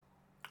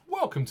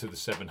Welcome to the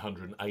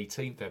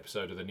 718th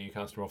episode of the New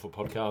Customer Offer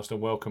Podcast,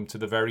 and welcome to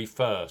the very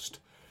first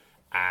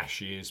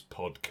Ashes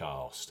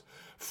podcast.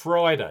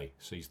 Friday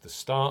sees the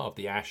start of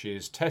the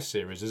Ashes Test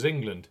Series as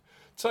England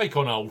take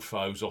on old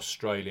foes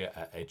Australia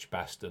at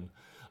Edgbaston,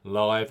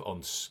 live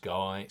on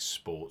Sky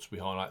Sports. We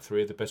highlight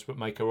three of the best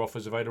bookmaker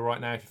offers available right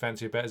now if you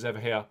fancy a bet as ever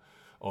here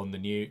on the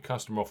New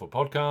Customer Offer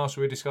Podcast.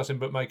 We're discussing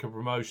bookmaker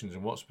promotions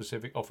and what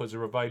specific offers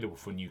are available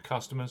for new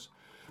customers.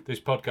 This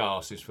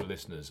podcast is for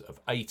listeners of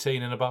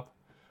 18 and above.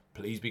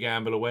 Please be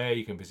gamble aware.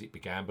 You can visit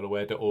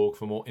begambleaware.org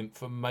for more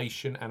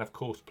information. And of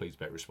course, please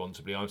bet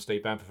responsibly. I'm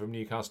Steve Bamford from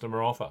New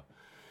Customer Offer.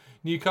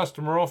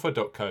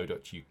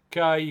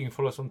 newcustomeroffer.co.uk. You can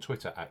follow us on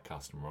Twitter at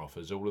Customer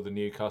Offers. All of the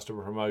new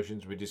customer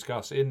promotions we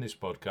discuss in this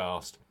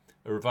podcast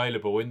are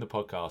available in the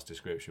podcast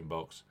description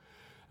box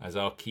as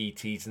our key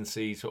T's and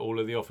C's for all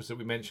of the offers that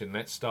we mentioned.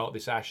 Let's start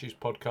this Ashes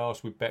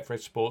podcast with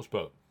Betfred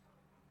Sportsbook.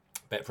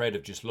 Betfred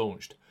have just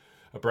launched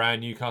a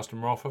brand new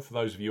customer offer for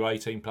those of you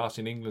 18 plus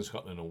in England,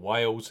 Scotland and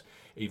Wales.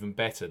 Even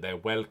better, their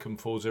Welcome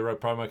 40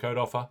 promo code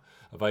offer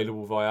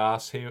available via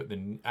us here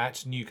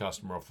at New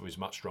Customer Offer is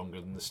much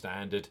stronger than the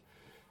standard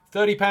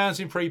 £30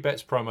 in free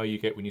bets promo you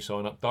get when you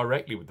sign up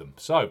directly with them.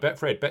 So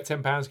Betfred, bet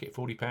 £10, get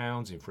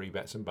 £40 in free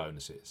bets and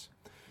bonuses.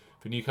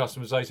 For new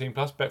customers 18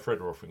 plus,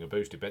 Betfred are offering a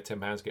boosted bet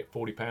 £10, get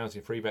 £40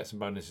 in free bets and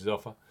bonuses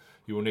offer.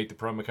 You will need the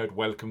promo code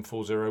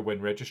Welcome40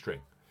 when registering.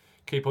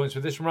 Key points for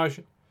this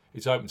promotion: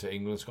 it's open to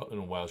England,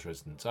 Scotland and Wales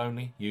residents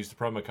only. Use the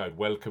promo code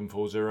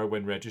Welcome40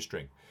 when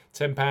registering.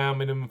 £10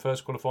 minimum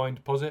first qualifying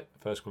deposit.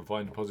 First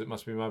qualifying deposit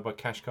must be made by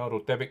cash card or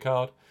debit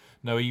card.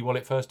 No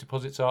e-wallet first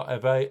deposits are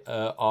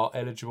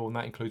eligible, and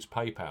that includes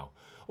PayPal.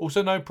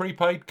 Also no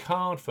prepaid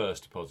card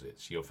first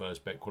deposits. Your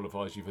first bet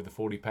qualifies you for the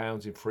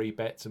 £40 in free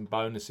bets and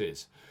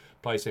bonuses.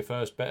 Place a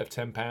first bet of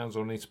 £10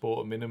 on any sport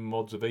at minimum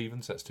odds of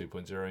evens, that's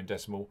 2.0 in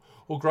decimal,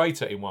 or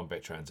greater in one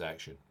bet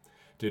transaction.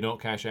 Do not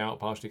cash out,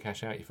 partially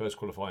cash out your first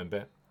qualifying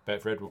bet.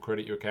 Betfred will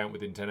credit your account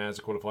within 10 hours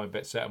of qualifying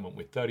bet settlement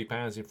with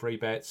 £30 in free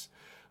bets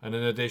and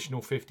an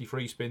additional 50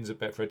 free spins at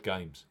Betfred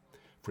games.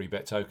 Free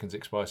bet tokens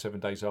expire 7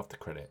 days after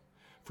credit.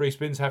 Free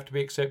spins have to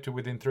be accepted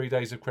within 3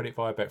 days of credit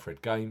via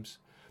Betfred games.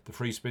 The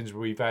free spins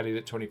will be valued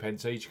at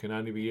 20p each, can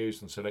only be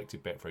used on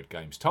selected Betfred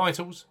games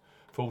titles.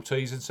 Full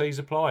T's and C's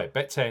apply.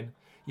 Bet 10.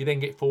 You then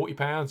get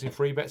 £40 in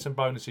free bets and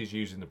bonuses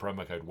using the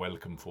promo code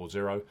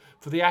Welcome40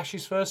 for the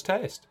Ashes first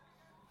test.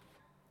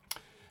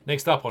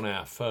 Next up on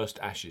our first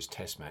Ashes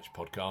Test Match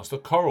podcast are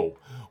Coral,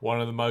 one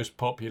of the most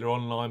popular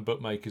online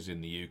bookmakers in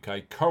the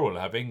UK. Coral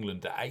have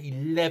England at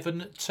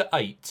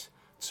 11-8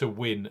 to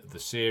win the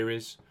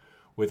series,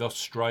 with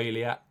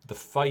Australia the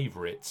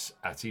favourites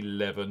at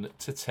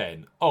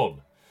 11-10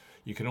 on.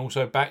 You can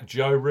also back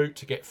Joe Root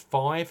to get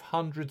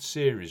 500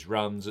 series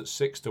runs at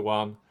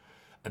 6-1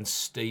 and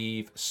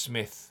Steve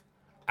Smith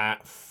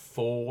at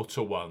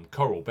 4-1.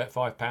 Coral, bet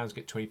 £5,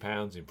 get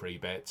 £20 in free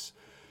bets.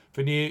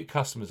 For new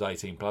customers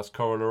 18 plus,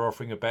 Coral are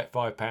offering a bet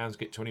 £5,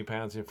 get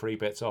 £20 in free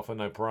bets offer.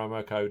 No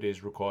promo code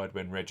is required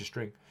when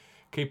registering.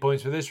 Key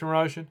points for this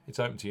promotion: it's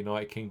open to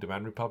United Kingdom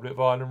and Republic of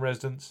Ireland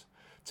residents.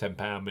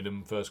 £10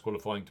 minimum first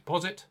qualifying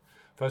deposit.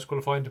 First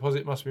qualifying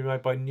deposit must be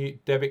made by new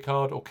debit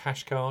card or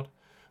cash card.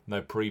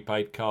 No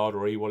prepaid card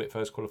or e-wallet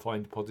first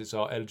qualifying deposits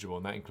are eligible,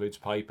 and that includes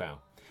PayPal.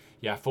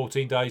 You have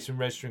 14 days from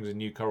registering as a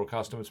new Coral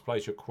customer to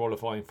place your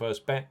qualifying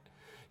first bet.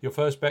 Your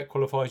first bet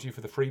qualifies you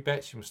for the free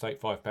bets. You must stake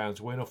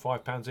 £5 win or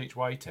 £5 each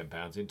way,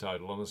 £10 in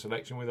total on a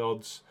selection with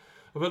odds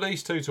of at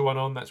least 2-1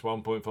 on, that's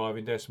 1.5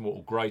 in decimal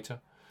or greater.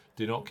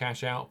 Do not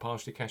cash out,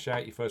 partially cash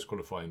out your first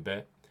qualifying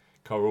bet.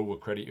 Coral will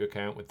credit your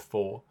account with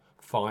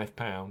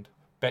 £5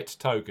 bet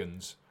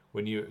tokens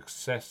when you've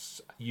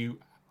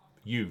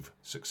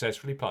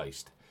successfully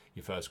placed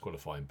your first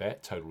qualifying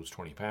bet. Totals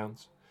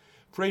 £20.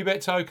 Free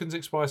bet tokens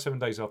expire 7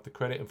 days after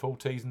credit and full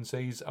T's and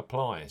C's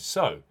apply.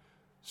 So,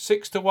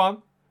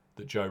 6-1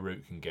 that Joe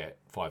Root can get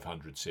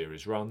 500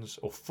 series runs,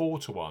 or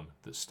 4-1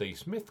 that Steve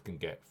Smith can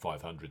get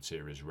 500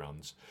 series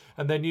runs.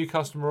 And their new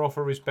customer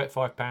offer is bet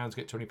 £5,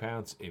 get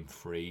 £20 in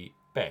free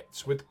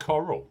bets with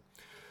Coral.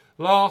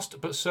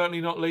 Last but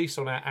certainly not least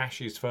on our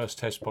Ashes first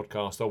test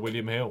podcast are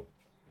William Hill.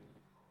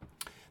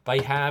 They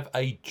have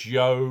a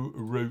Joe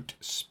Root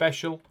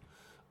special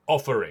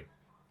offering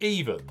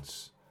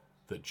evens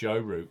that Joe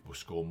Root will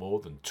score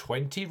more than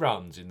 20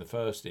 runs in the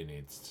first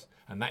innings,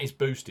 and that is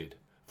boosted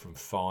from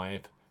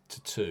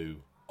 5-2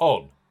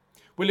 on.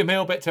 William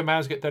Hill, bet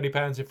 £10, get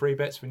 £30 in free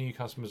bets for new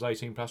customers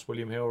 18 plus.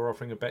 William Hill are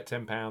offering a bet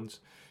 £10,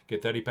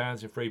 get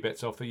 £30 in free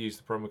bets offer. Use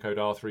the promo code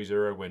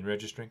R30 when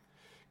registering.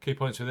 Key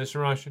points for this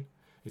promotion: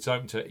 it's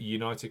open to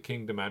United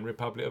Kingdom and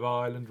Republic of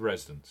Ireland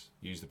residents.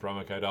 Use the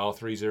promo code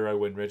R30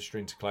 when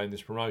registering to claim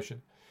this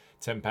promotion.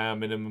 £10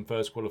 minimum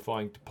first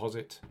qualifying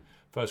deposit.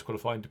 First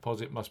qualifying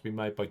deposit must be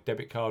made by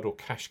debit card or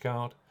cash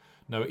card.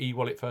 No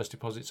e-wallet first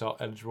deposits are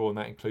eligible, and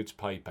that includes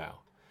PayPal.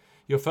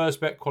 Your first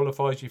bet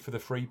qualifies you for the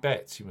free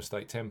bets. You must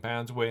stake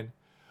 £10 win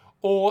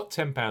or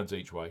 £10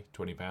 each way,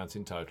 £20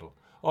 in total,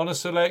 on a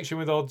selection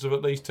with odds of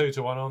at least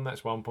 2-1 on,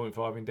 that's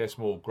 1.5 in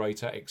decimal or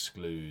greater,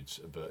 excludes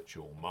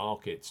virtual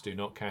markets. Do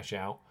not cash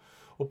out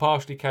or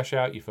partially cash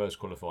out your first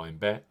qualifying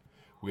bet.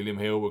 William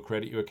Hill will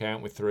credit your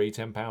account with 3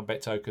 £10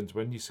 bet tokens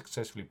when you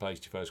successfully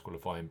placed your first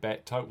qualifying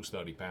bet. Totals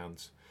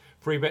 £30.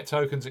 Free bet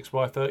tokens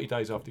expire 30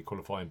 days after your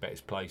qualifying bet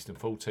is placed, and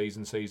full T's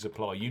and C's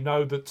apply. You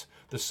know that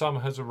the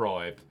summer has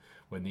arrived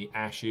when the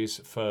Ashes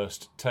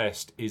first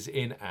test is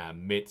in our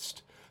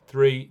midst.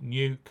 3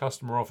 new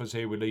customer offers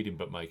here with leading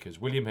bookmakers.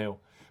 William Hill.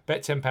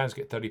 Bet £10,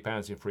 get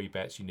 £30 in free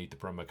bets. You need the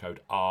promo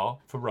code R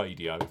for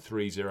radio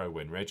 30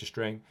 when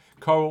registering.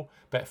 Coral,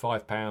 bet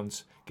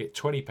 £5, get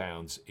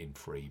 £20 in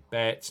free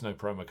bets. No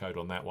promo code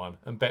on that one.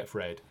 And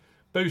Betfred,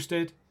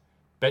 boosted,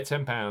 bet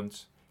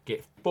 £10,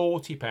 get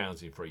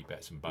 £40 in free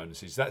bets and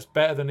bonuses. That's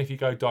better than if you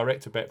go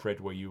direct to Betfred,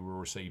 where you will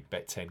receive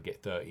bet 10,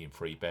 get 30 in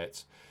free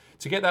bets.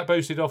 To get that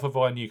boosted offer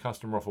via new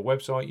customer offer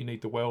website, you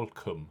need the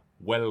welcome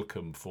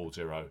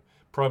 40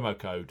 promo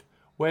code.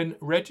 When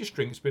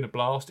registering, it's been a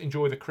blast.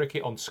 Enjoy the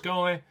cricket on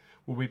Sky.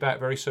 We'll be back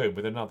very soon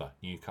with another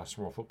new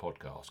customer offer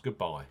podcast.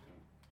 Goodbye.